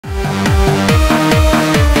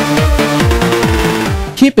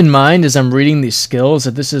keep in mind as I'm reading these skills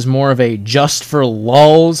that this is more of a just for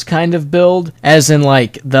lulz kind of build, as in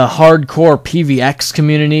like the hardcore PvX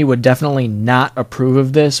community would definitely not approve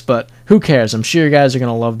of this, but who cares? I'm sure you guys are going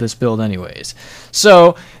to love this build anyways.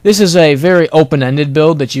 So this is a very open-ended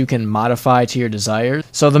build that you can modify to your desires.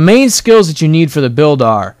 So the main skills that you need for the build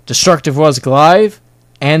are Destructive Was Glaive,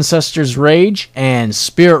 Ancestor's Rage, and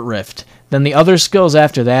Spirit Rift. Then the other skills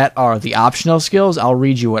after that are the optional skills. I'll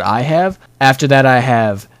read you what I have. After that I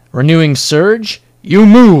have Renewing Surge, You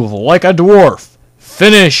Move Like a Dwarf,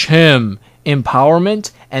 Finish Him,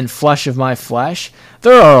 Empowerment, and Flesh of My Flesh.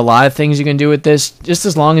 There are a lot of things you can do with this. Just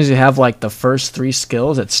as long as you have like the first 3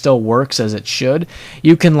 skills, it still works as it should.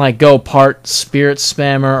 You can like go part Spirit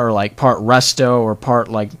Spammer or like part Resto or part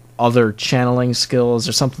like other channeling skills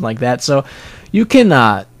or something like that. So you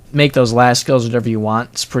can make those last skills whatever you want.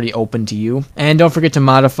 It's pretty open to you. And don't forget to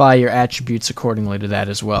modify your attributes accordingly to that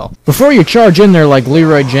as well. Before you charge in there like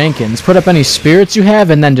Leroy Jenkins, put up any spirits you have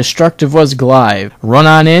and then Destructive Was Glaive. Run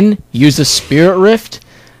on in, use the Spirit Rift,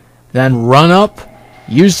 then run up,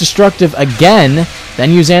 use Destructive again,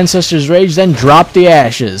 then use Ancestor's Rage, then drop the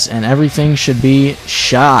Ashes, and everything should be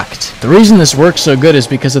shocked. The reason this works so good is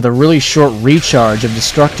because of the really short recharge of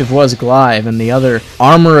Destructive Was Glaive and the other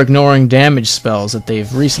armor-ignoring damage spells that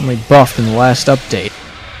they've recently buffed in the last update.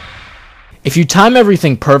 If you time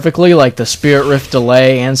everything perfectly, like the Spirit Rift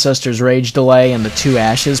delay, Ancestor's Rage delay, and the 2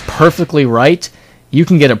 Ashes perfectly right, you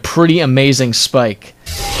can get a pretty amazing spike.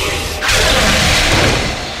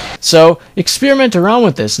 So, experiment around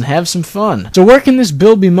with this and have some fun. So where can this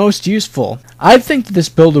build be most useful? I think that this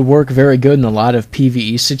build would work very good in a lot of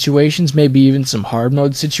PvE situations, maybe even some hard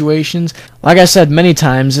mode situations. Like I said many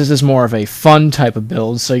times, this is more of a fun type of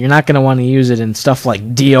build, so you're not going to want to use it in stuff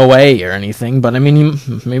like DOA or anything, but I mean, you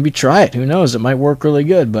maybe try it. Who knows? It might work really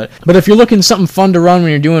good. But if you're looking for something fun to run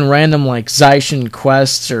when you're doing random like Zaishin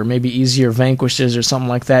quests or maybe easier vanquishes or something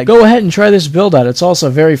like that, go ahead and try this build out. It's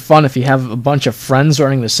also very fun if you have a bunch of friends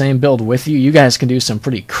running the same build with you. You guys can do some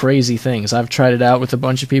pretty crazy things. I've tried it out with a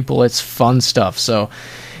bunch of people. It's fun stuff. So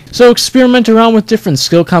experiment around with different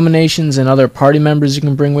skill combinations and other party members you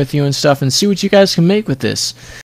can bring with you and stuff and see what you guys can make with this.